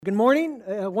Good morning.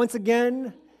 Once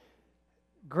again,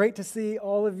 great to see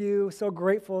all of you. So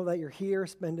grateful that you're here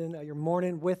spending your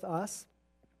morning with us.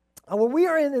 We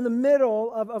are in the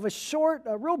middle of a short,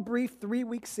 real brief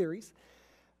 3-week series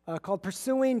called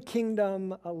Pursuing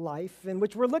Kingdom Life, in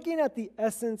which we're looking at the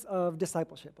essence of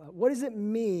discipleship. What does it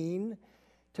mean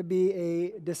to be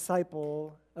a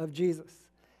disciple of Jesus?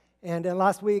 And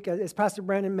last week, as Pastor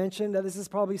Brandon mentioned, this is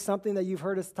probably something that you've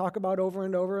heard us talk about over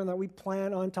and over and that we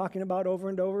plan on talking about over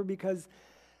and over because,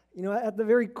 you know, at the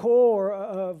very core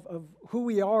of who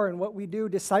we are and what we do,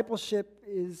 discipleship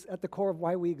is at the core of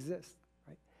why we exist,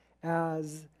 right,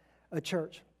 as a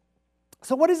church.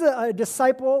 So what is a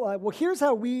disciple? Well, here's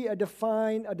how we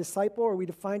define a disciple, or we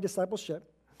define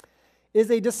discipleship.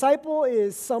 A disciple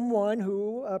is someone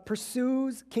who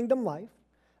pursues kingdom life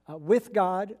with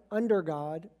God, under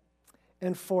God,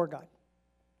 and for God.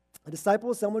 A disciple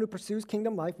is someone who pursues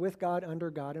kingdom life with God, under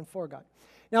God, and for God.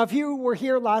 Now, if you were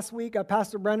here last week,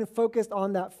 Pastor Brandon focused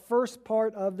on that first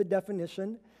part of the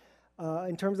definition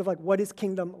in terms of like what is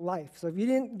kingdom life. So if you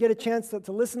didn't get a chance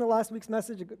to listen to last week's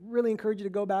message, I really encourage you to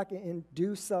go back and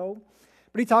do so.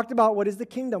 But he talked about what is the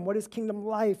kingdom, what is kingdom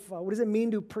life, what does it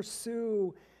mean to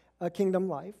pursue a kingdom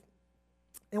life.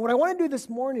 And what I want to do this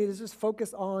morning is just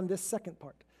focus on this second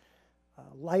part.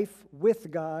 Life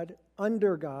with God,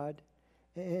 under God,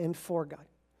 and for God.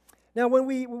 Now, when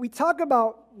we talk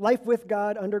about life with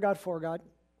God, under God, for God,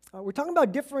 we're talking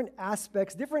about different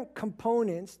aspects, different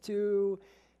components to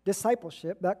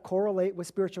discipleship that correlate with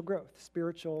spiritual growth,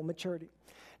 spiritual maturity.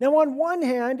 Now, on one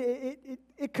hand,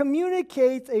 it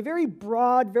communicates a very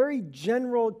broad, very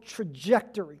general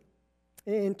trajectory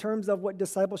in terms of what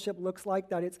discipleship looks like,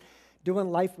 that it's doing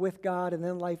life with God, and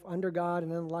then life under God,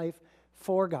 and then life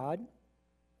for God.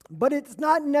 But it's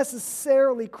not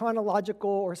necessarily chronological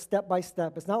or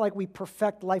step-by-step. It's not like we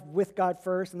perfect life with God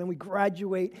first, and then we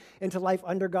graduate into life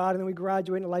under God, and then we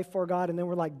graduate into life for God, and then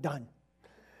we're like done,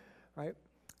 right?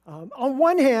 On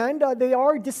one hand, they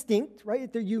are distinct,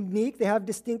 right? They're unique. They have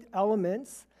distinct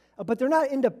elements, but they're not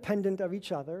independent of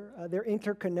each other. They're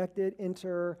interconnected,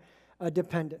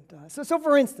 interdependent. So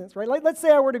for instance, right? Let's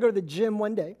say I were to go to the gym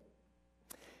one day,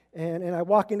 and I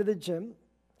walk into the gym.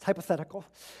 It's hypothetical.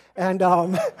 And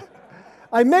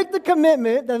I make the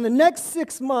commitment that in the next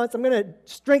 6 months, I'm going to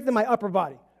strengthen my upper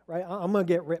body, right? I'm going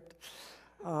to get ripped.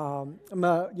 I'm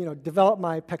going to develop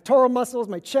my pectoral muscles,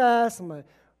 my chest. I'm going to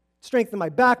strengthen my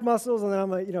back muscles, and then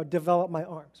I'm going to develop my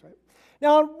arms, right?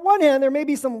 Now, on one hand, there may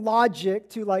be some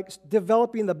logic to like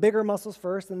developing the bigger muscles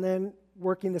first and then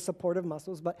working the supportive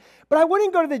muscles. But I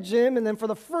wouldn't go to the gym and then for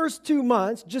the first 2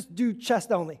 months, just do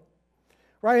chest only.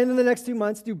 Right, and then the next 2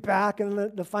 months do back, and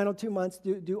then the final 2 months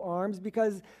do arms,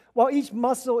 because while each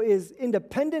muscle is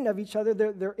independent of each other,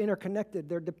 they're interconnected.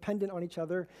 They're dependent on each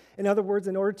other. In other words,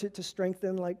 in order to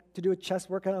strengthen, like to do a chest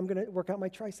workout, I'm going to work out my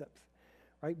triceps,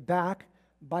 right? Back,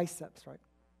 biceps, right?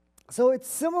 So it's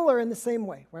similar in the same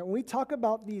way, right? When we talk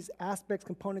about these aspects,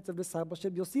 components of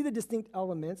discipleship, you'll see the distinct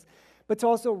elements, but to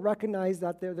also recognize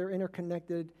that they're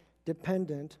interconnected,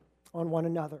 dependent on one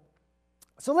another.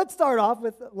 So let's start off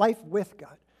with life with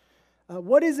God.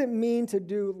 What does it mean to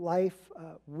do life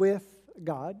with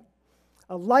God?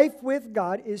 Life with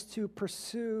God is to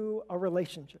pursue a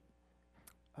relationship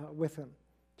with Him,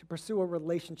 to pursue a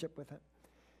relationship with Him.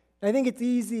 I think it's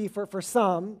easy for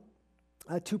some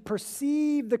to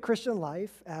perceive the Christian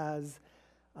life as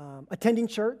attending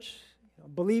church,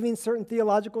 believing certain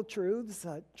theological truths,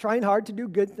 trying hard to do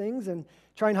good things, and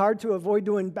trying hard to avoid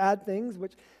doing bad things,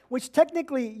 which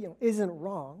technically isn't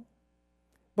wrong,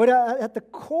 but at the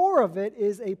core of it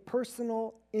is a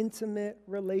personal, intimate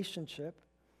relationship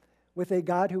with a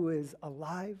God who is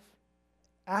alive,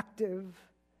 active,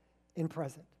 and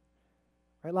present.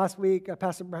 Right? Last week,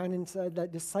 Pastor Brandon said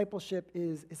that discipleship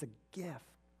is a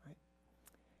gift. Right?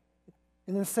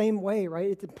 In the same way, right?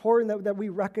 It's important that we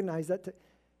recognize that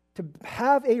to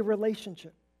have a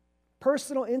relationship,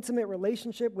 personal, intimate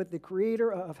relationship with the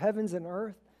creator of heavens and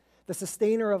earth, the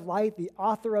sustainer of life, the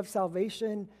author of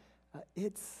salvation,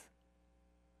 it's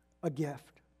a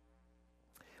gift.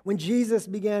 When Jesus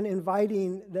began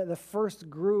inviting the first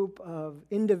group of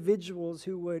individuals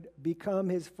who would become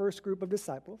his first group of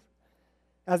disciples,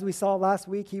 as we saw last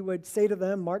week, he would say to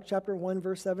them, Mark chapter 1,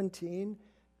 verse 17,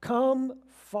 "Come,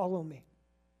 follow me,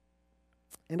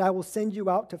 and I will send you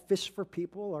out to fish for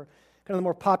people," or kind of the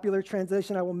more popular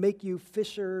translation, "I will make you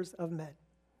fishers of men."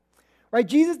 Right?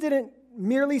 Jesus didn't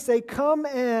merely say, "Come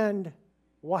and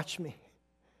watch me,"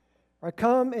 or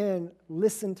 "Come and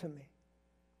listen to me.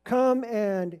 Come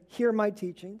and hear my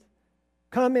teachings.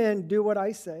 Come and do what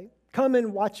I say. Come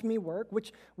and watch me work,"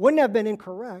 which wouldn't have been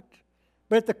incorrect,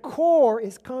 but at the core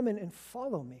is come and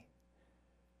follow me.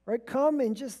 right? Come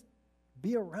and just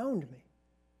be around me.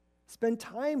 Spend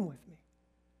time with me.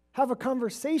 Have a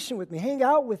conversation with me. Hang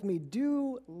out with me.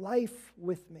 Do life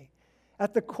with me.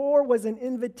 At the core was an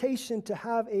invitation to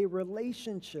have a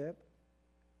relationship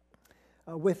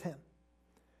with him.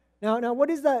 Now, what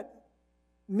does that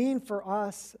mean for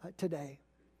us today?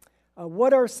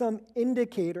 What are some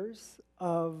indicators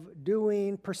of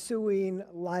pursuing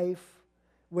life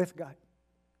with God?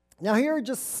 Now, here are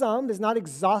just some. It's not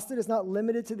exhausted. It's not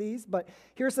limited to these, but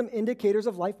here are some indicators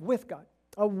of life with God.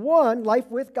 One, life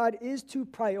with God is to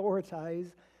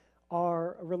prioritize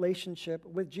our relationship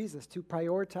with Jesus, to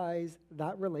prioritize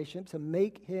that relationship, to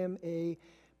make him a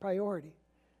priority.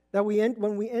 That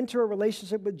when we enter a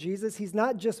relationship with Jesus, he's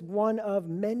not just one of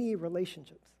many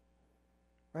relationships,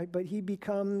 right? But he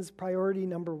becomes priority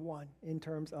number one in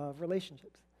terms of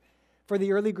relationships. For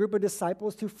the early group of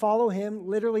disciples, to follow him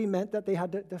literally meant that they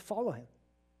had to follow him,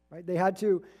 right? They had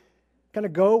to kind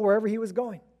of go wherever he was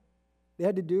going. They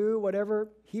had to do whatever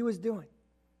he was doing.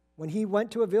 When he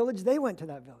went to a village, they went to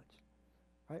that village,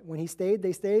 right? When he stayed,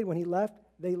 they stayed. When he left,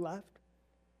 they left.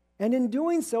 And in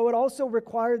doing so, it also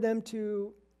required them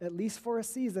to, at least for a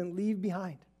season, leave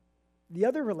behind the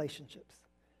other relationships,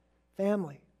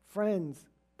 family, friends,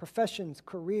 professions,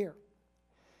 career.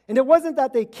 And it wasn't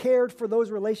that they cared for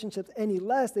those relationships any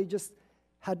less, they just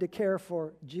had to care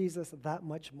for Jesus that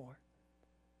much more.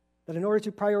 That in order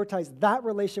to prioritize that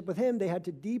relationship with him, they had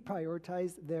to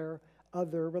deprioritize their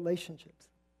other relationships.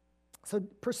 So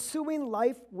pursuing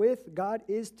life with God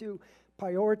is to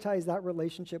prioritize that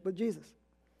relationship with Jesus.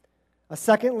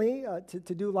 Secondly,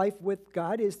 to do life with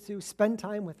God is to spend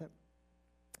time with him.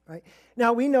 Right?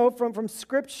 Now, we know from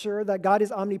Scripture that God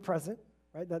is omnipresent,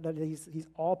 right? That he's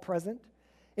all present.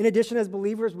 In addition, as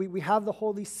believers, we have the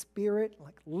Holy Spirit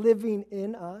living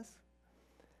in us.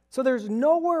 So there's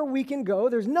nowhere we can go,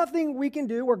 there's nothing we can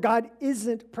do where God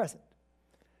isn't present.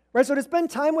 Right? So to spend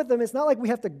time with him, it's not like we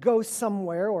have to go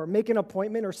somewhere or make an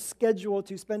appointment or schedule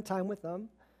to spend time with him,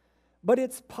 but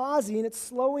it's pausing, it's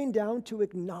slowing down to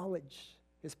acknowledge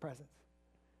his presence,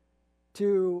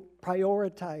 to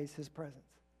prioritize his presence,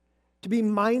 to be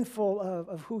mindful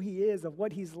of who he is, of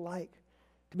what he's like,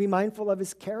 to be mindful of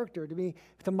his character, to be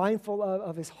mindful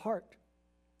of his heart,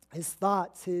 his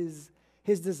thoughts, his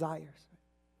desires.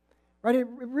 Right? It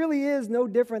really is no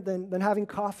different than having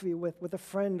coffee with a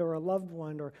friend or a loved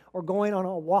one or going on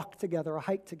a walk together, a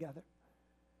hike together.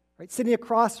 Right? Sitting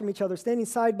across from each other, standing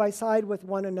side by side with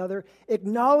one another,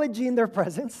 acknowledging their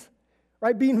presence,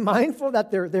 right? Being mindful that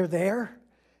they're there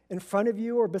in front of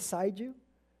you or beside you.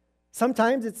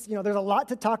 Sometimes it's, there's a lot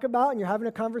to talk about and you're having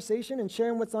a conversation and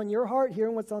sharing what's on your heart,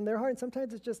 hearing what's on their heart. And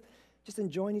sometimes it's just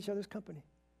enjoying each other's company,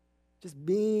 just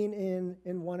being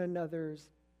in one another's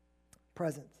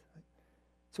presence.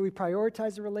 So we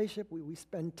prioritize the relationship. We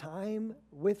spend time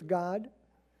with God.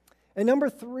 And number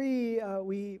three,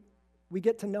 we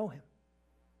get to know him.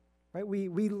 Right?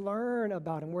 We learn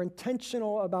about him. We're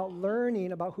intentional about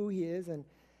learning about who he is and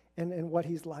what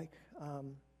he's like.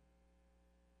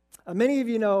 Many of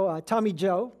you know Tommy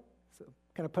Joe. So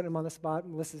kind of putting him on the spot.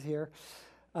 Melissa's here.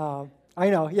 I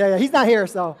know. Yeah, he's not here,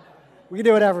 so we can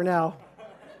do whatever now.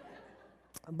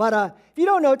 But if you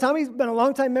don't know, Tommy's been a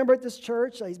long-time member at this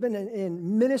church. He's been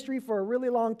in ministry for a really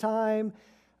long time,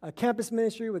 campus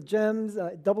ministry with GEMS,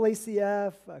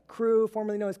 AACF, Crew,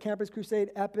 formerly known as Campus Crusade,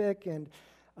 Epic, and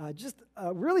just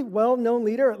a really well-known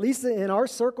leader, at least in our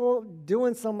circle,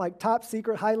 doing some top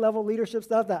secret, high-level leadership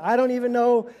stuff that I don't even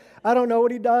know. I don't know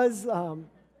what he does.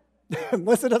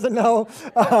 Melissa doesn't know.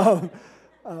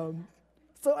 So,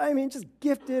 just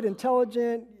gifted,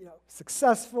 intelligent,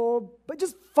 successful, but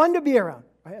just fun to be around.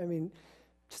 Right?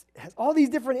 Just has all these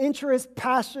different interests,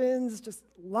 passions, just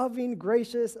loving,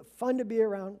 gracious, fun to be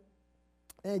around.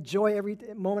 And enjoy every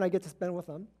moment I get to spend with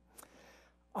them.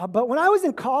 But when I was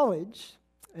in college,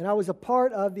 and I was a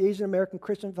part of the Asian American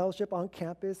Christian Fellowship on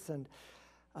campus, and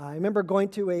I remember going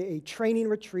to a training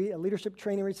retreat, a leadership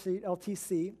training retreat,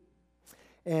 LTC,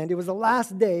 and it was the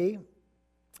last day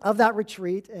of that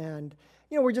retreat, and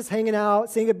we're just hanging out,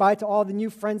 saying goodbye to all the new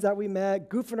friends that we met,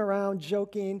 goofing around,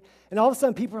 joking, and all of a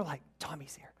sudden people are like,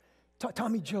 Tommy's here.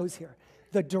 Tommy Joe's here.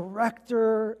 The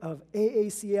director of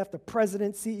AACF, the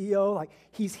president, CEO,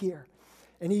 he's here.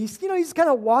 And he's kind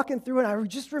of walking through, and I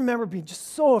just remember being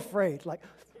just so afraid,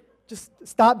 just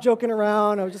stop joking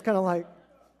around. I was just kind of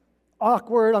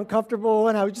awkward, uncomfortable,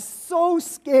 and I was just so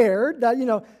scared that,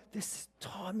 this is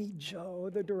Tommy Joe,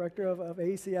 the director of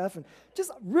AACF, and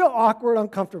just real awkward,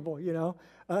 uncomfortable,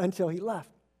 until he left.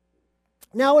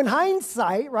 Now, in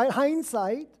hindsight,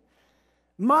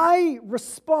 my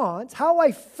response, how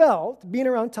I felt being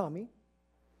around Tommy,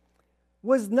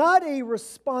 was not a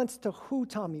response to who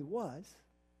Tommy was.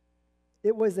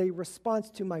 It was a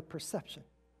response to my perception,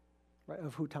 right,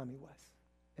 of who Tommy was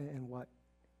and what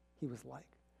he was like.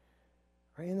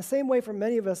 Right? In the same way for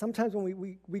many of us, sometimes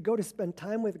when we go to spend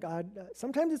time with God,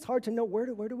 sometimes it's hard to know where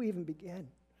do we even begin.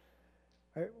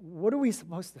 Right? What are we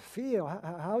supposed to feel?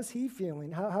 How's he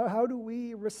feeling? How do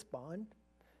we respond?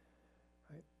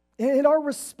 Right? And our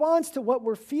response to what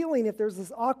we're feeling, if there's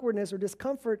this awkwardness or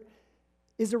discomfort,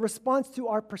 is a response to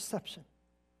our perception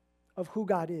of who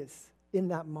God is in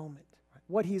that moment, right?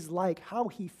 What he's like, how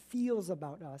he feels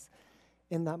about us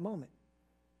in that moment.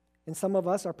 And some of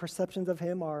us, our perceptions of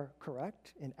him are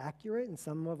correct and accurate, and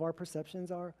some of our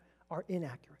perceptions are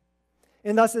inaccurate.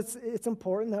 And thus, it's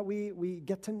important that we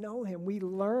get to know him. We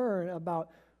learn about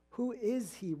who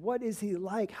is he, what is he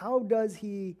like, how does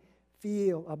he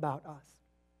feel about us.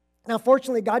 Now,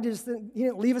 fortunately, God he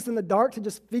didn't leave us in the dark to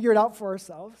just figure it out for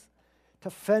ourselves, to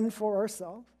fend for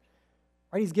ourselves.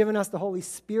 Right? He's given us the Holy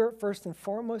Spirit first and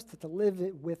foremost to live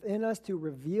within us, to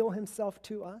reveal himself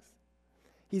to us.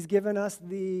 He's given us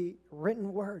the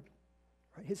written word,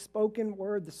 right? His spoken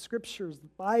word, the scriptures, the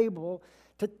Bible,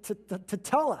 to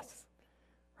tell us,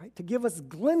 right? To give us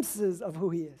glimpses of who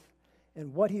he is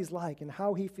and what he's like and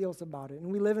how he feels about it.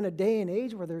 And we live in a day and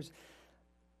age where there's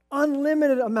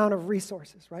unlimited amount of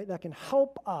resources, right, that can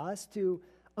help us to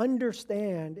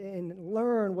understand and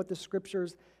learn what the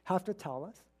scriptures have to tell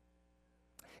us.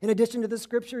 In addition to the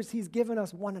scriptures, he's given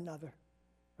us one another,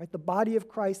 right, the body of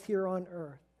Christ here on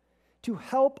earth, to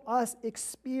help us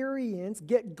experience,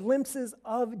 get glimpses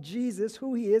of Jesus,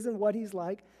 who he is and what he's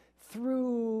like,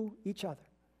 through each other,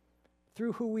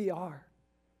 through who we are,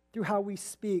 through how we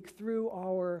speak, through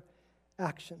our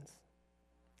actions.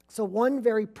 So one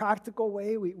very practical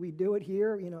way we do it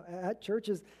here, at church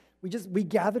is we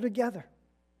gather together,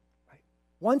 right?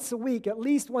 Once a week, at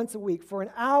least once a week, for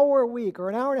an hour a week or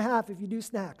an hour and a half if you do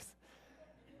snacks,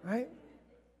 right?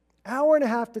 Hour and a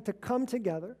half to come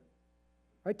together,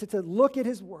 right? To look at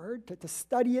his word, to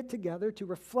study it together, to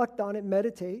reflect on it,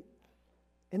 meditate,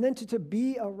 and then to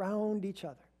be around each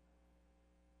other,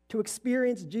 to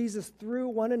experience Jesus through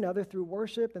one another, through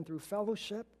worship and through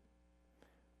fellowship,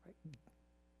 right?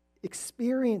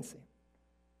 Experiencing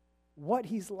what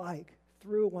he's like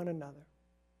through one another.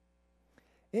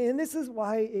 And this is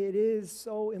why it is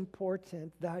so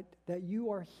important that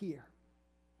you are here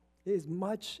as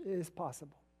much as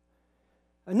possible.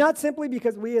 And not simply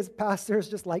because we as pastors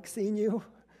just like seeing you.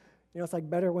 It's like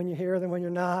better when you're here than when you're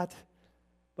not.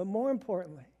 But more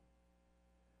importantly,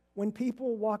 when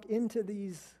people walk into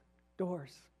these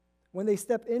doors, when they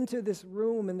step into this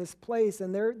room and this place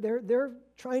and they're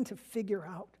trying to figure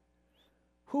out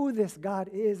who this God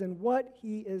is and what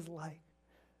he is like,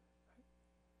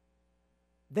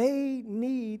 they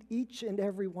need each and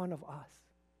every one of us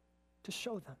to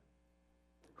show them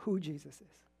who Jesus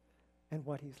is and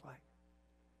what he's like.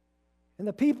 And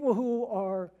the people who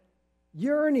are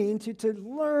yearning to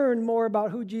learn more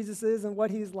about who Jesus is and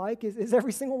what he's like is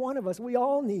every single one of us. We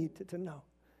all need to know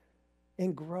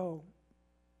and grow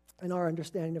in our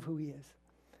understanding of who he is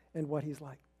and what he's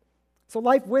like. So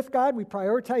life with God, we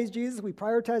prioritize Jesus, we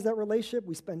prioritize that relationship,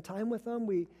 we spend time with him,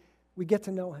 we get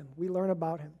to know him, we learn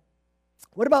about him.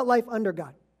 What about life under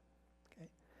God? Okay.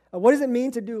 What does it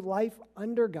mean to do life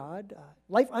under God?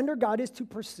 Life under God is to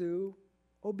pursue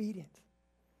obedience.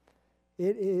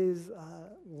 It is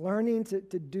learning to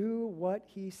do what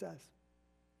he says,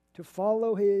 to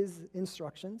follow his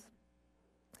instructions,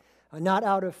 not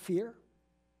out of fear,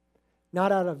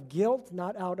 not out of guilt,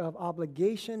 not out of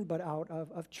obligation, but out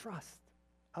of trust,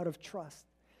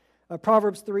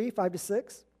 Proverbs 3,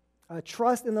 5-6,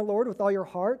 trust in the Lord with all your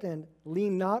heart and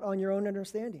lean not on your own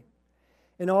understanding.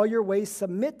 In all your ways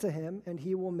submit to him, and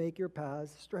he will make your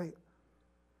paths straight.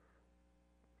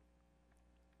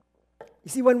 You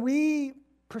see, when we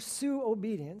pursue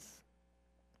obedience,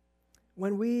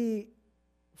 when we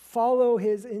follow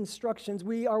his instructions,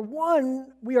 we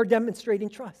are demonstrating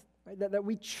trust, right? That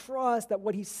we trust that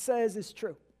what he says is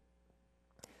true,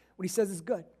 what he says is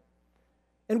good.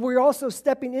 And we're also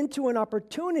stepping into an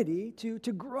opportunity to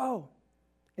grow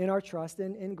in our trust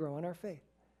and grow in our faith.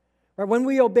 Right? When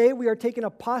we obey, we are taking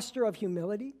a posture of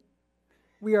humility.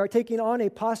 We are taking on a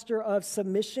posture of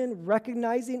submission,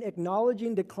 recognizing,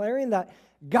 acknowledging, declaring that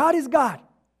God is God,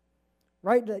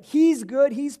 right? That he's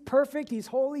good, he's perfect, he's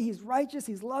holy, he's righteous,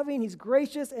 he's loving, he's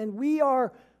gracious, and we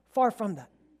are far from that.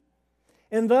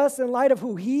 And thus, in light of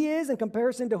who he is in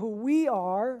comparison to who we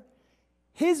are,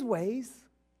 his ways,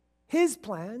 his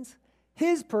plans,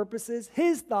 his purposes,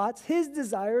 his thoughts, his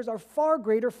desires are far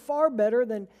greater, far better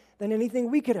than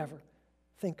anything we could ever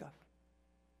think of.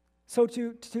 So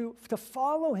to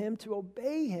follow him, to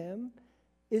obey him,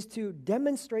 is to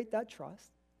demonstrate that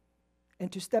trust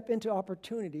and to step into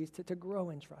opportunities to grow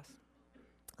in trust.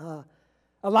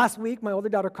 Last week, my older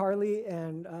daughter Carly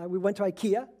and we went to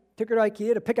IKEA, took her to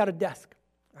IKEA to pick out a desk,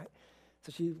 right?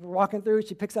 So we're walking through,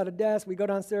 she picks out a desk, we go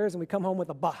downstairs and we come home with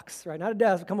a box, right? Not a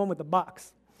desk, we come home with a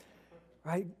box,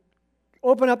 right?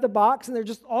 Open up the box and there's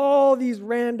just all these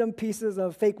random pieces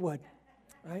of fake wood,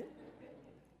 right?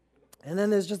 And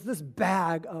then there's just this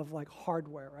bag of like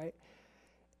hardware, right?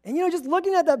 And just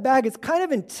looking at that bag, it's kind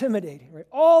of intimidating, right?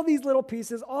 All these little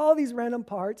pieces, all these random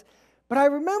parts. But I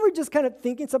remember just kind of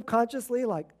thinking subconsciously,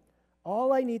 like,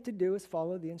 all I need to do is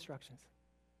follow the instructions.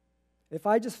 If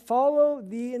I just follow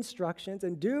the instructions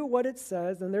and do what it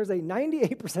says, then there's a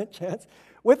 98% chance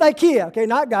with IKEA, okay,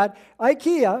 not God,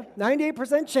 IKEA,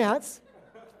 98% chance,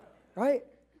 right,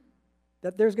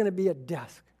 that there's going to be a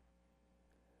desk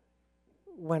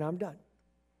when I'm done.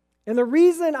 And the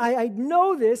reason I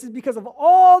know this is because of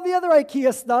all the other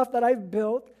IKEA stuff that I've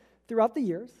built throughout the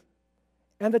years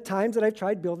and the times that I've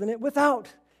tried building it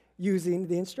without using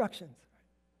the instructions.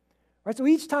 Right? So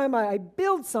each time I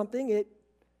build something, it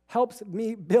helps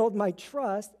me build my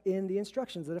trust in the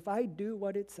instructions, that if I do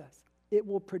what it says, it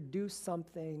will produce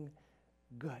something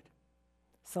good,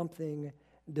 something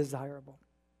desirable.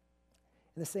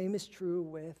 And the same is true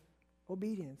with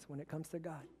obedience when it comes to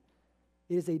God.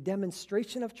 It is a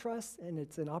demonstration of trust, and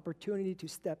it's an opportunity to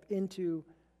step into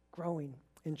growing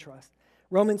in trust.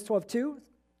 Romans 12:2,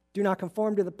 do not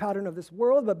conform to the pattern of this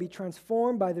world, but be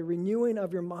transformed by the renewing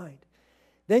of your mind.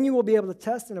 Then you will be able to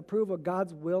test and approve what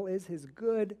God's will is, his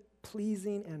good,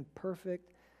 pleasing, and perfect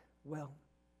will.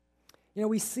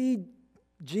 We see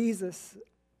Jesus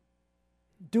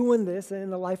doing this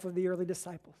in the life of the early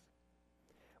disciples.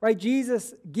 Right?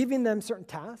 Jesus giving them certain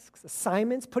tasks,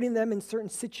 assignments, putting them in certain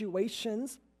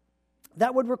situations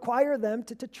that would require them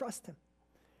to trust him.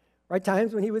 Right?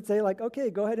 Times when he would say, like, okay,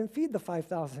 go ahead and feed the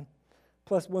 5,000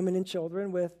 plus women and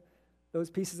children with those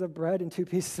pieces of bread and 2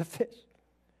 pieces of fish.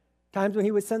 Times when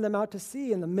he would send them out to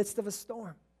sea in the midst of a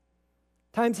storm.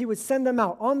 Times he would send them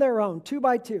out on their own, 2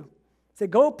 by 2. Say,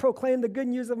 go proclaim the good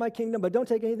news of my kingdom, but don't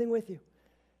take anything with you.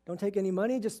 Don't take any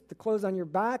money, just the clothes on your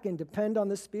back, and depend on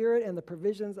the Spirit and the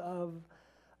provisions of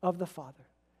the Father.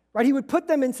 Right? He would put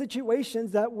them in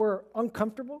situations that were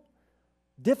uncomfortable,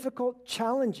 difficult,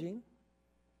 challenging,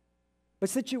 but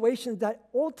situations that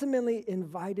ultimately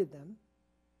invited them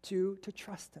to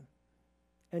trust him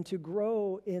and to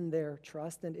grow in their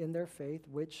trust and in their faith,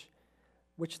 which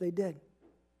they did.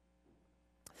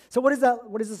 So what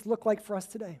does this look like for us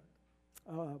today?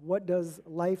 What does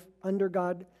life under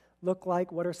God look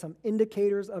like? What are some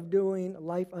indicators of doing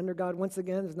life under God? Once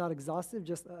again, it's not exhaustive,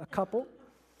 just a couple.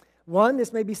 One,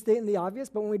 this may be stating the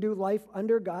obvious, but when we do life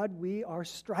under God, we are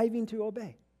striving to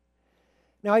obey.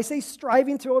 Now, I say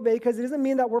striving to obey because it doesn't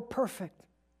mean that we're perfect.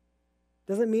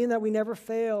 It doesn't mean that we never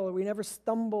fail or we never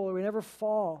stumble or we never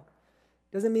fall.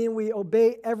 It doesn't mean we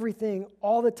obey everything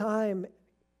all the time.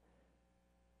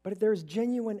 But if there's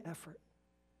genuine effort,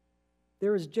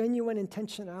 there is genuine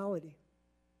intentionality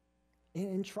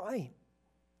in trying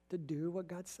to do what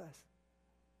God says,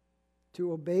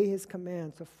 to obey his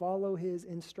commands, to follow his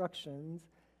instructions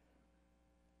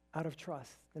out of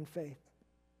trust and faith.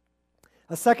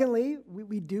 Secondly,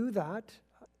 we do that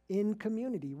in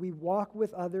community. We walk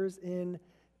with others in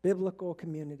biblical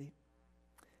community.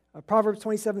 Proverbs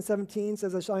 27:17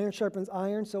 says, as iron sharpens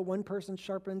iron, so one person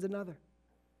sharpens another.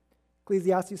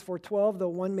 Ecclesiastes 4:12, though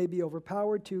one may be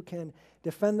overpowered, two can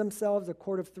defend themselves. A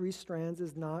cord of 3 strands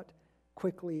is not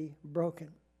quickly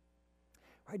broken.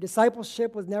 Right?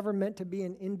 Discipleship was never meant to be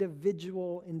an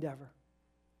individual endeavor.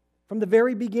 From the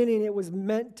very beginning, it was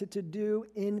meant to do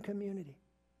in community,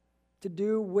 to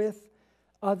do with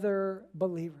other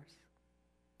believers,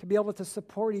 to be able to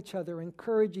support each other,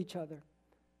 encourage each other,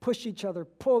 push each other,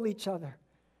 pull each other,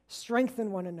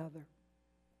 strengthen one another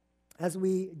as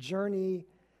we journey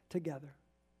together.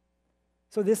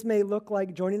 So this may look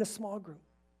like joining a small group.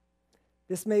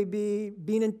 This may be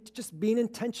being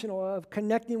intentional of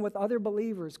connecting with other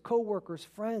believers, co-workers,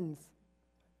 friends.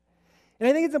 And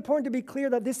I think it's important to be clear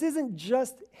that this isn't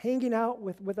just hanging out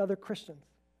with other Christians,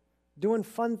 doing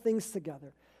fun things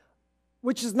together,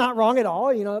 which is not wrong at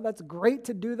all. That's great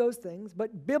to do those things.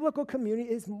 But biblical community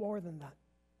is more than that.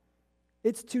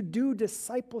 It's to do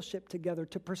discipleship together,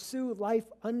 to pursue life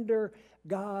under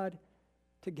God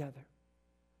together,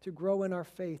 to grow in our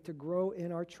faith, to grow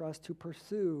in our trust, to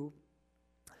pursue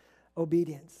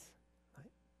obedience. Right?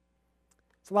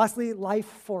 So lastly, life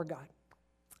for God.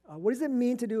 What does it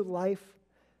mean to do life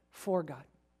for God?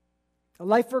 A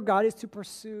life for God is to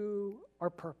pursue our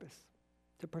purpose,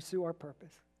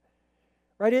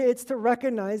 right? It's to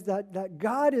recognize that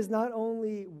God is not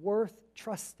only worth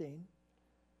trusting,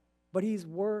 but he's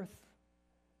worth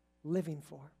living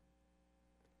for.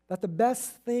 That the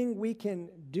best thing we can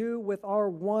do with our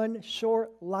one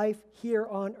short life here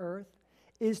on earth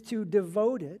is to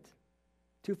devote it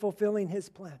to fulfilling his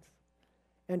plans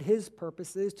and his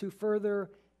purposes to further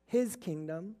his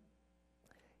kingdom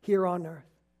here on earth.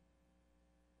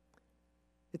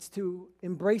 It's to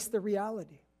embrace the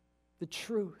reality, the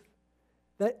truth,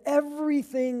 that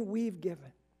everything we've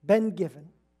been given,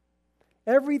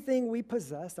 everything we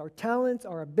possess, our talents,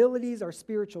 our abilities, our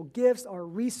spiritual gifts, our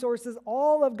resources,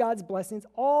 all of God's blessings,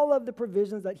 all of the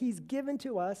provisions that he's given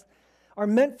to us are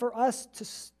meant for us to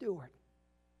steward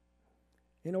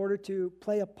in order to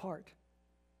play a part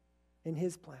in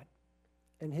his plan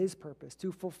and his purpose,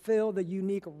 to fulfill the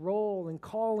unique role and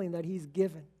calling that he's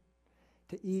given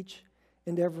to each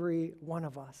and every one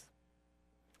of us.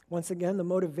 Once again, the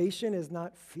motivation is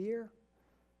not fear.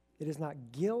 It is not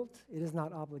guilt. It is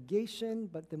not obligation,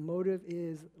 but the motive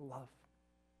is love.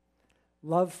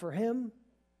 Love for him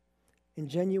and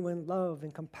genuine love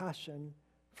and compassion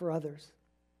for others.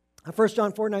 1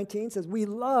 John 4:19 says, we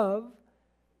love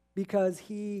because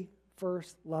he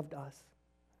first loved us.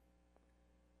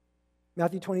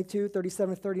 Matthew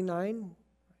 22:37-39,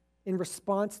 in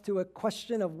response to a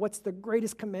question of what's the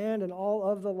greatest command in all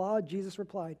of the law, Jesus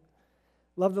replied,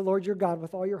 love the Lord your God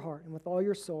with all your heart and with all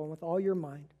your soul and with all your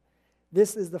mind.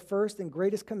 This is the first and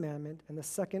greatest commandment, and the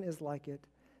second is like it.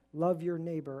 Love your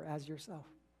neighbor as yourself.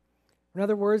 In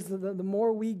other words, the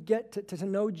more we get to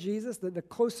know Jesus, the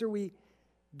closer we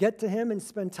get to him and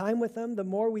spend time with him, the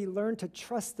more we learn to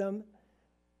trust him,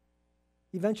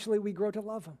 eventually we grow to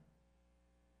love him.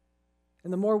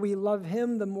 And the more we love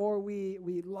him, the more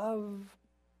we love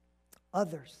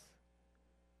others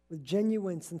with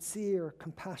genuine, sincere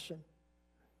compassion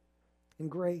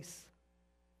and grace.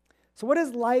 So what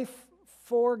does life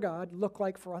for God look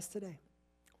like for us today?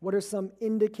 What are some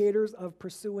indicators of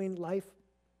pursuing life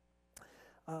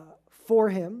for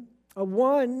him?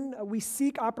 One, we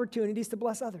seek opportunities to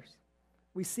bless others.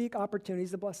 We seek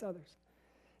opportunities to bless others.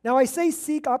 Now, I say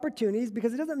seek opportunities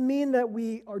because it doesn't mean that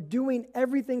we are doing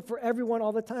everything for everyone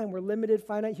all the time. We're limited,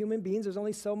 finite human beings. There's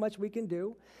only so much we can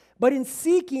do. But in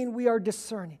seeking, we are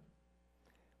discerning.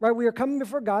 Right? We are coming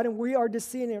before God and we are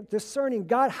discerning,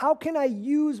 God, how can I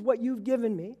use what you've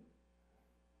given me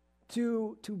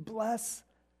to bless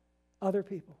other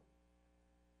people,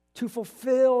 to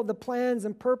fulfill the plans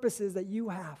and purposes that you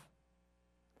have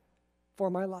for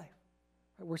my life?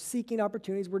 We're seeking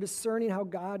opportunities. We're discerning how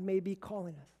God may be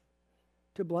calling us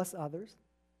to bless others.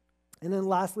 And then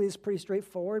lastly, it's pretty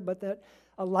straightforward, but that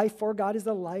a life for God is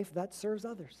a life that serves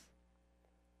others.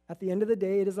 At the end of the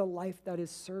day, it is a life that is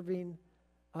serving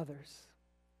others,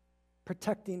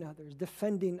 protecting others,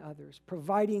 defending others,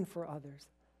 providing for others,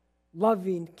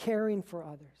 loving, caring for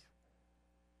others.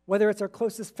 Whether it's our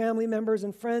closest family members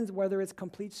and friends, whether it's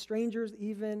complete strangers,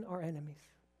 even our enemies,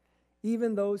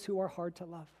 even those who are hard to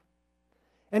love.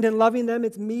 And in loving them,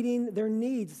 it's meeting their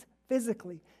needs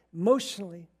physically,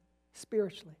 emotionally,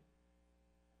 spiritually.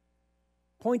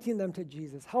 Pointing them to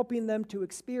Jesus, helping them to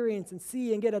experience and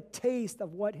see and get a taste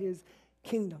of what his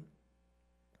kingdom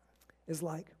is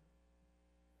like.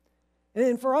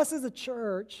 And for us as a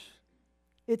church,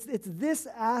 it's this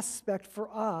aspect for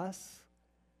us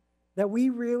that we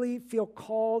really feel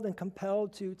called and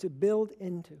compelled to build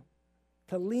into,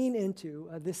 to lean into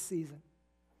this season.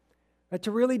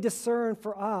 To really discern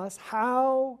for us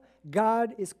how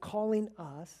God is calling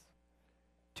us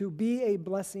to be a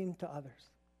blessing to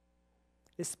others,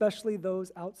 especially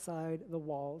those outside the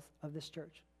walls of this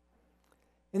church.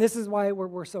 And this is why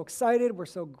we're so excited, we're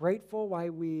so grateful, why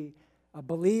we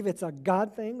believe it's a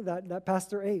God thing that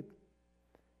Pastor Abe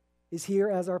is here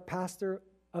as our pastor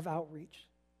of outreach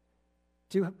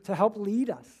to help lead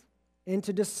us and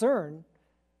to discern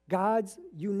God's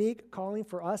unique calling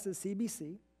for us as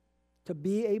CBC to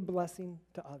be a blessing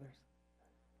to others.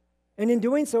 And in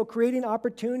doing so, creating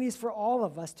opportunities for all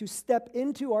of us to step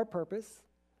into our purpose,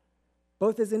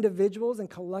 both as individuals and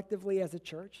collectively as a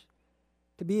church,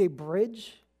 to be a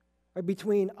bridge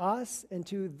between us and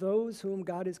to those whom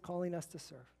God is calling us to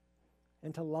serve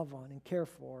and to love on and care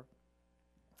for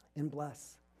and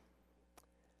bless.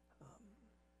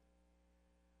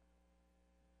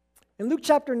 In Luke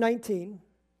chapter 19,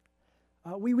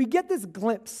 we get this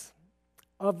glimpse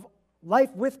of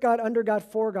life with God, under God,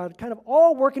 for God, kind of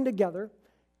all working together,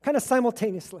 kind of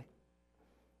simultaneously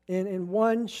in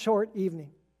one short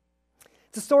evening.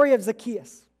 It's the story of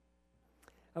Zacchaeus.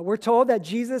 We're told that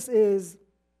Jesus is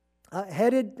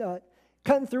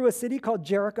cutting through a city called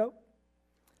Jericho.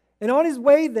 And on his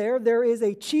way there is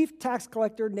a chief tax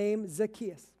collector named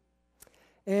Zacchaeus.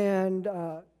 And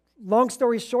long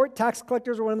story short, tax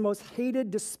collectors were one of the most hated,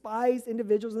 despised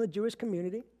individuals in the Jewish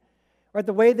community. Right?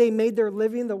 The way they made their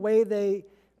living, the way they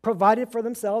provided for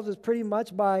themselves was pretty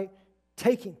much by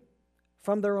taking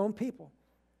from their own people.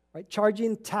 Right?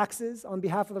 Charging taxes on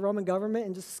behalf of the Roman government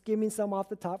and just skimming some off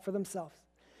the top for themselves.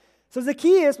 So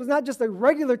Zacchaeus was not just a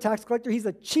regular tax collector, he's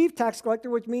a chief tax collector,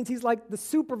 which means he's like the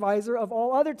supervisor of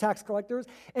all other tax collectors,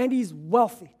 and he's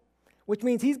wealthy, which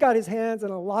means he's got his hands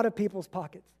in a lot of people's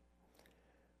pockets.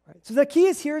 Right? So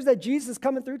Zacchaeus hears that Jesus is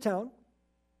coming through town,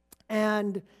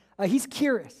 and he's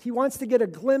curious. He wants to get a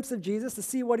glimpse of Jesus to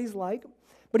see what he's like,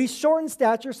 but he's short in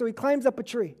stature, so he climbs up a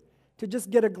tree to just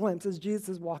get a glimpse as Jesus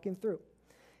is walking through.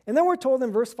 And then we're told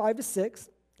in verse 5 to 6,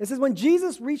 it says, when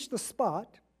Jesus reached the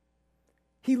spot,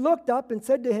 he looked up and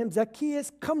said to him,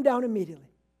 Zacchaeus, come down immediately.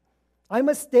 I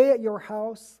must stay at your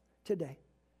house today.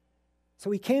 So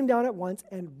he came down at once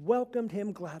and welcomed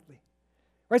him gladly.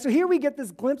 Right, so here we get this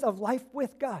glimpse of life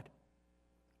with God.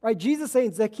 Right, Jesus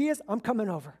saying, Zacchaeus, I'm coming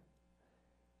over.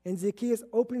 And Zacchaeus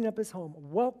opening up his home,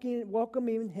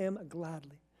 welcoming him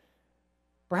gladly.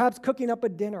 Perhaps cooking up a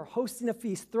dinner, hosting a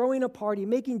feast, throwing a party,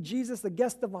 making Jesus the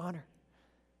guest of honor.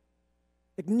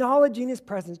 Acknowledging his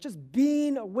presence, just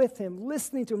being with him,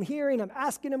 listening to him, hearing him,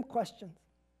 asking him questions.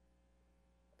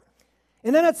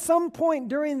 And then at some point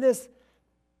during this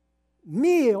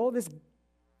meal, this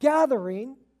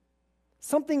gathering,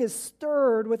 something is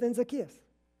stirred within Zacchaeus.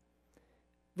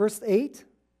 Verse 8,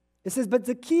 it says, but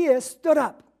Zacchaeus stood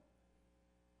up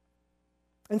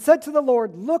and said to the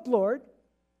Lord, look, Lord,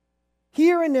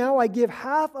 here and now I give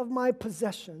half of my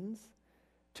possessions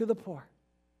to the poor.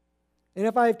 And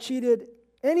if I have cheated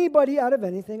anybody out of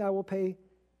anything, I will pay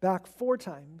back 4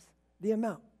 times the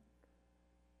amount.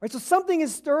 Right, so something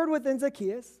is stirred within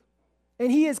Zacchaeus,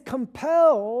 and he is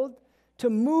compelled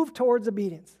to move towards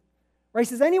obedience. Right, he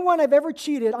says, anyone I've ever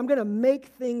cheated, I'm going to make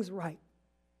things right.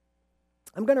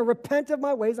 I'm going to repent of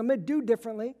my ways. I'm going to do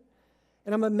differently,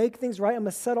 and I'm going to make things right. I'm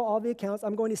going to settle all the accounts.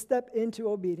 I'm going to step into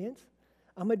obedience.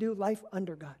 I'm going to do life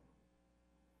under God.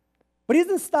 But he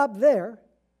doesn't stop there.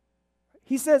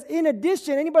 He says, in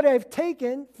addition, anybody I've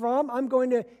taken from, I'm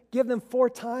going to give them 4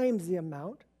 times the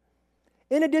amount.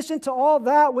 In addition to all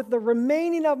that, with the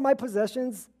remaining of my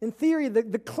possessions, in theory,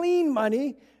 the clean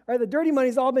money, right, the dirty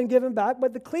money's all been given back,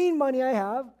 but the clean money I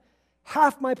have,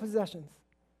 half my possessions,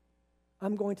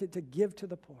 I'm going to give to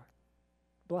the poor.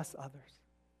 Bless others.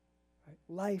 Right?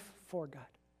 Life for God.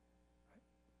 Right?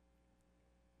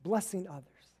 Blessing others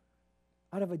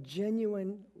out of a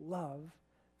genuine love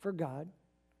for God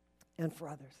and for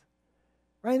others.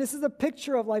 Right? And this is a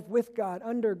picture of life with God,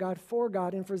 under God, for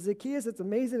God. And for Zacchaeus, it's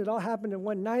amazing. It all happened in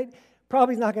one night.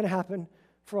 Probably not going to happen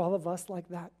for all of us like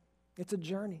that. It's a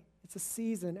journey. It's a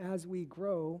season as we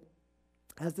grow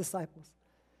as disciples.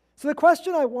 So the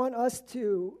question I want us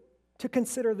to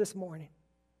consider this morning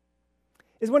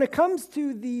is, when it comes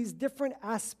to these different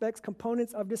aspects,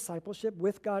 components of discipleship,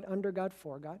 with God, under God,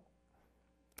 for God,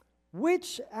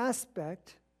 which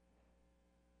aspect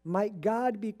might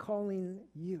God be calling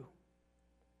you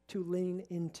to lean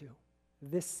into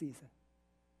this season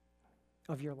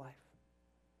of your life?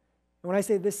 And when I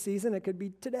say this season, it could be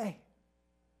today,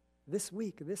 this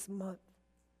week, this month,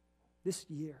 this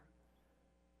year.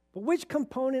 But which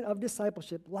component of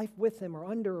discipleship, life with him or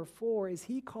under or for, is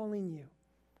he calling you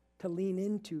to lean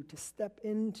into, to step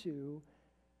into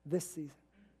this season?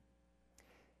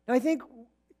 And I think,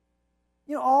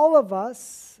 all of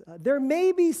us, there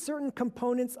may be certain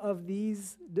components of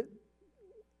these,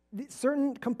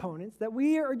 certain components that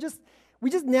we just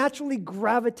naturally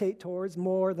gravitate towards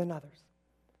more than others.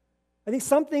 I think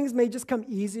some things may just come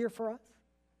easier for us.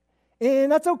 And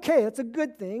that's okay. That's a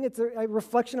good thing. It's a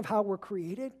reflection of how we're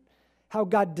created, how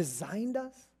God designed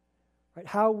us, right?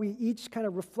 How we each kind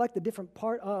of reflect a different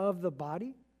part of the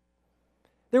body.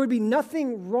 There would be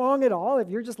nothing wrong at all if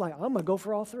you're just like, I'm going to go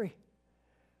for all 3.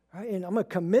 Right? And I'm going to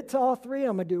commit to all 3.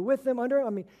 I'm going to do with them, under. I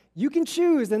mean, you can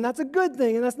choose, and that's a good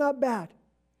thing, and that's not bad.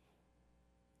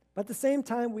 But at the same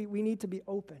time, we need to be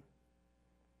open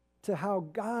to how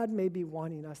God may be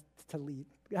wanting us to lead,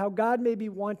 how God may be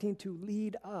wanting to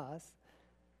lead us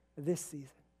this season,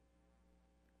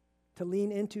 to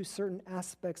lean into certain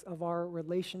aspects of our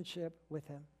relationship with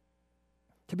him,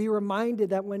 to be reminded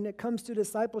that when it comes to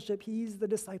discipleship, he's the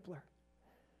discipler.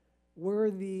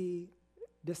 We're the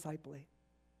disciplee.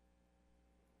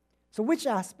 So which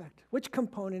aspect, which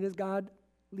component is God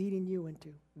leading you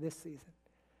into this season?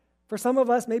 For some of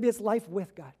us, maybe it's life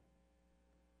with God.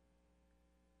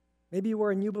 Maybe you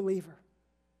were a new believer.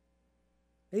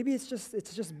 Maybe it's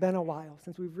just been a while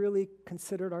since we've really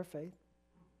considered our faith.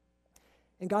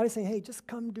 And God is saying, hey, just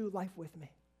come do life with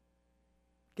me.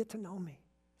 Get to know me.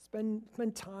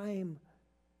 Spend time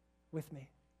with me.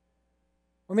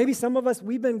 Or maybe some of us,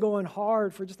 we've been going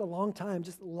hard for just a long time,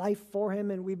 just life for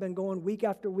him, and we've been going week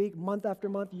after week, month after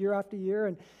month, year after year,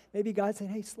 and maybe God's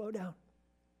saying, hey, slow down.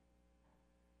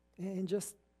 And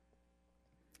just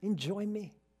enjoy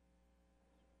me.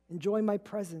 Enjoy my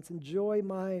presence. Enjoy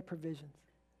my provisions.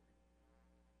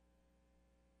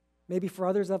 Maybe for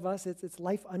others of us, it's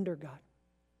life under God.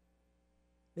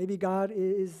 Maybe God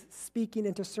is speaking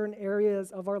into certain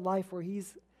areas of our life where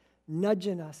he's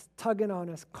nudging us, tugging on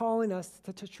us, calling us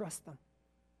to trust them,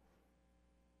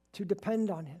 to depend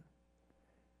on him.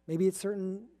 Maybe it's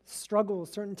certain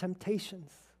struggles, certain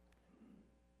temptations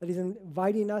that he's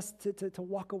inviting us to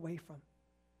walk away from,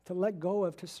 to let go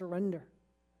of, to surrender.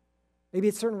 Maybe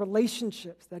it's certain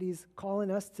relationships that he's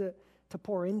calling us to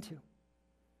pour into,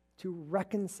 to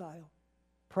reconcile,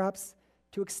 perhaps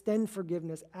to extend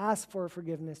forgiveness, ask for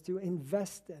forgiveness, to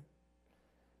invest in.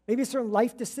 Maybe certain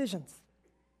life decisions,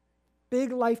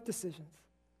 big life decisions,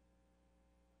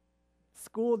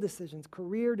 school decisions,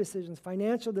 career decisions,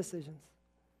 financial decisions,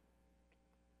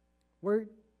 where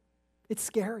it's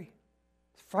scary,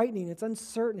 it's frightening, it's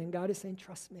uncertain, and God is saying,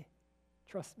 trust me,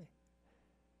 trust me.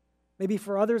 Maybe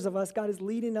for others of us, God is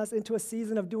leading us into a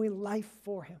season of doing life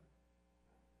for him,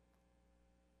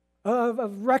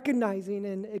 of recognizing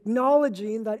and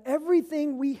acknowledging that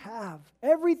everything we have,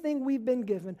 everything we've been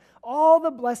given, all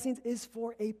the blessings is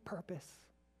for a purpose.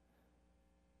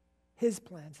 His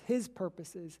plans, his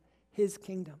purposes, his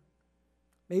kingdom.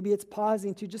 Maybe it's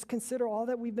pausing to just consider all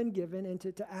that we've been given and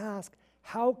to ask,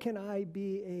 how can I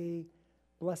be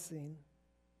a blessing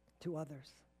to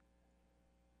others?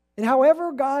 And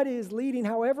however God is leading,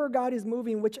 however God is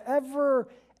moving, whichever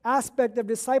aspect of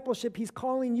discipleship he's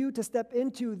calling you to step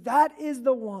into, that is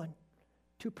the one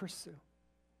to pursue.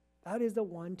 That is the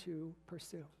one to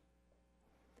pursue.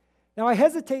 Now, I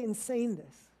hesitate in saying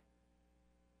this,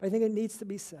 but I think it needs to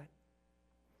be said.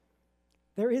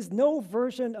 There is no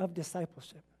version of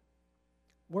discipleship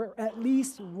where at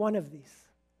least one of these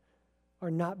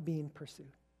are not being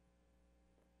pursued.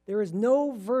 There is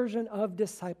no version of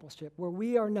discipleship where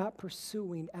we are not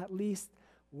pursuing at least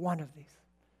one of these.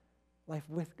 Life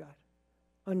with God,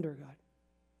 under God,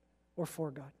 or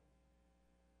for God.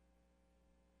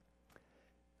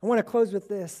 I want to close with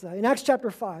this. In Acts chapter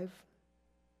 5,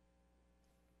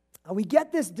 we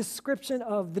get this description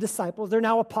of the disciples. They're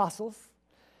now apostles,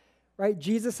 right?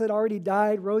 Jesus had already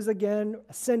died, rose again,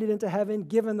 ascended into heaven,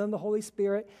 given them the Holy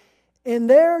Spirit, and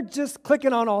they're just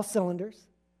clicking on all cylinders.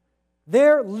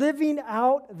 They're living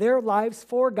out their lives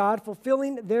for God,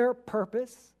 fulfilling their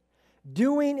purpose,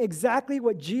 doing exactly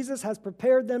what Jesus has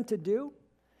prepared them to do,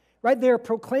 right? They are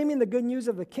proclaiming the good news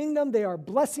of the kingdom. They are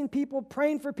blessing people,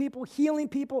 praying for people, healing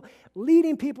people,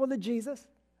 leading people to Jesus.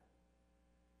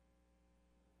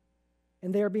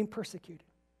 And they are being persecuted.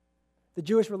 The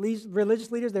Jewish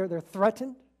religious leaders, they're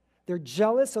threatened. They're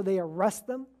jealous, so they arrest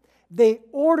them. They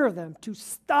order them to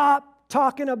stop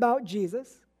talking about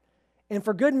Jesus. And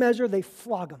for good measure, they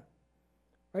flog them.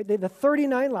 Right? The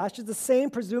 39 lashes, the same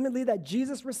presumably that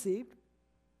Jesus received.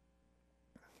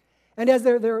 And as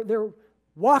they're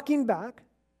walking back,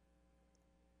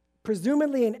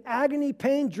 presumably in agony,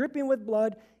 pain, dripping with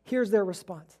blood, here's their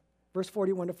response. Verse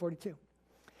 41 to 42. It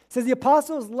says, the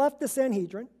apostles left the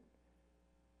Sanhedrin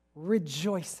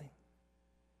rejoicing.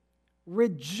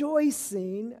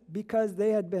 Rejoicing because they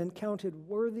had been counted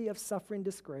worthy of suffering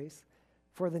disgrace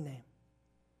for the name.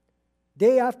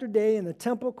 Day after day in the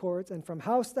temple courts and from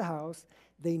house to house,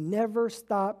 they never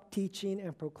stopped teaching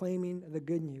and proclaiming the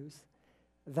good news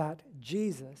that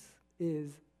Jesus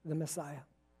is the Messiah.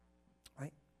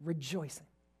 Right? Rejoicing.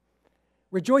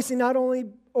 Rejoicing not only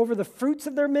over the fruits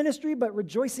of their ministry, but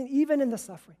rejoicing even in the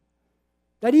suffering.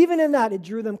 That even in that, it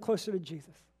drew them closer to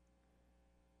Jesus.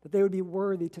 That they would be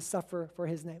worthy to suffer for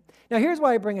his name. Now, here's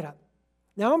why I bring it up.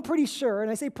 Now, I'm pretty sure, and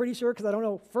I say pretty sure because I don't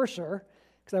know for sure,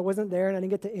 because I wasn't there and I didn't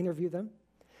get to interview them.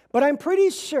 But I'm pretty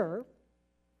sure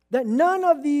that none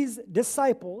of these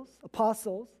disciples,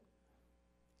 apostles,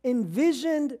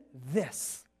 envisioned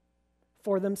this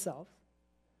for themselves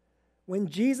when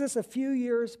Jesus a few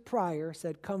years prior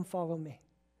said, come follow me,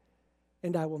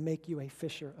 and I will make you a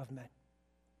fisher of men.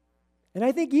 And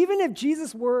I think even if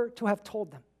Jesus were to have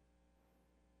told them,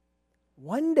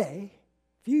 one day,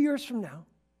 a few years from now,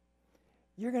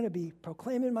 you're going to be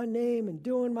proclaiming my name and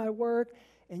doing my work,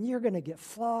 and you're going to get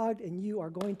flogged, and you are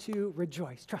going to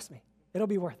rejoice. Trust me, it'll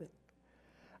be worth it.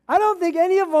 I don't think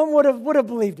any of them would have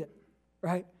believed it,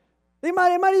 right? It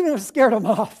might even have scared them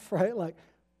off, right? Like,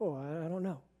 oh, I don't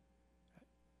know.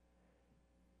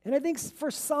 And I think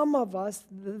for some of us,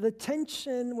 the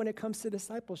tension when it comes to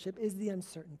discipleship is the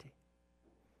uncertainty.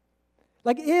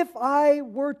 Like, if I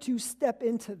were to step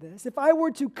into this, if I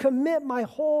were to commit my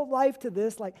whole life to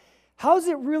this, like, how's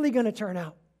it really going to turn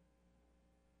out?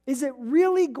 Is it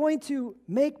really going to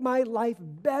make my life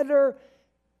better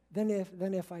than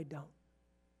if I don't?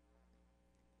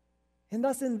 And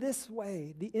thus, in this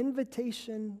way, the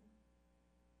invitation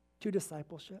to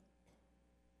discipleship,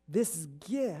 this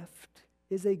gift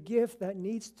is a gift that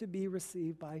needs to be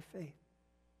received by faith.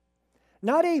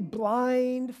 Not a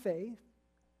blind faith,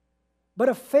 but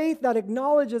a faith that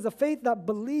acknowledges, a faith that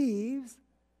believes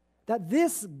that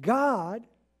this God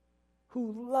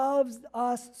who loves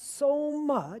us so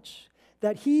much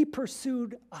that he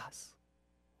pursued us,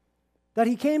 that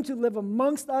he came to live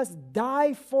amongst us,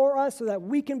 die for us so that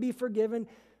we can be forgiven,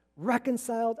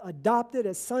 reconciled, adopted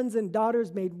as sons and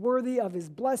daughters, made worthy of his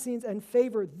blessings and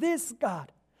favor. This God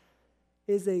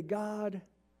is a God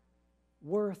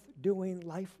worth doing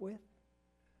life with.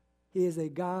 He is a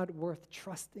God worth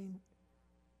trusting.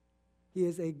 He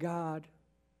is a God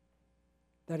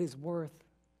that is worth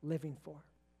living for.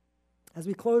 As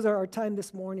we close our time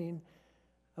this morning,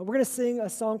 we're going to sing a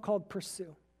song called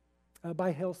Pursue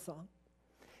by Hillsong.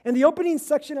 And the opening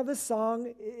section of this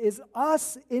song is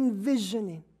us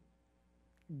envisioning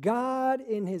God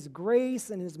in his grace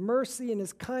and his mercy and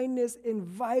his kindness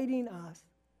inviting us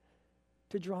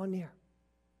to draw near,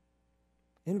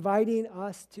 inviting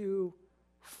us to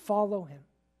follow him.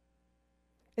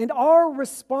 And our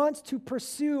response to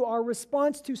pursue, our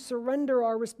response to surrender,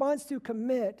 our response to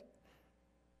commit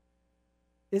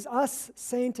is us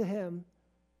saying to him,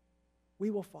 we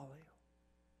will follow you.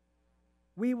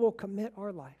 We will commit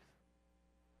our life,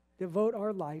 devote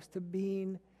our lives to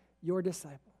being your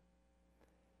disciple.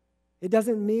 It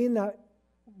doesn't mean that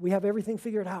we have everything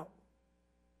figured out.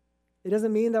 It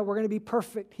doesn't mean that we're going to be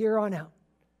perfect here on out.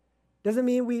 It doesn't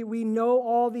mean we know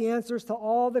all the answers to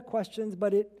all the questions,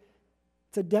 but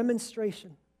it's a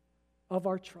demonstration of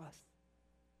our trust.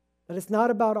 That it's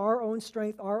not about our own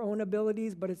strength, our own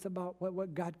abilities, but it's about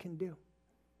what God can do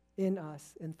in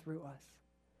us and through us.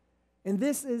 And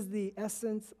this is the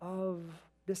essence of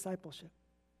discipleship.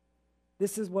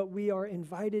 This is what we are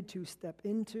invited to step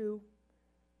into.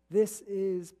 This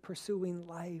is pursuing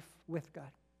life with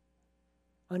God,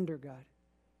 under God,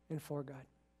 and for God.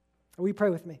 Will you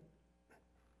pray with me?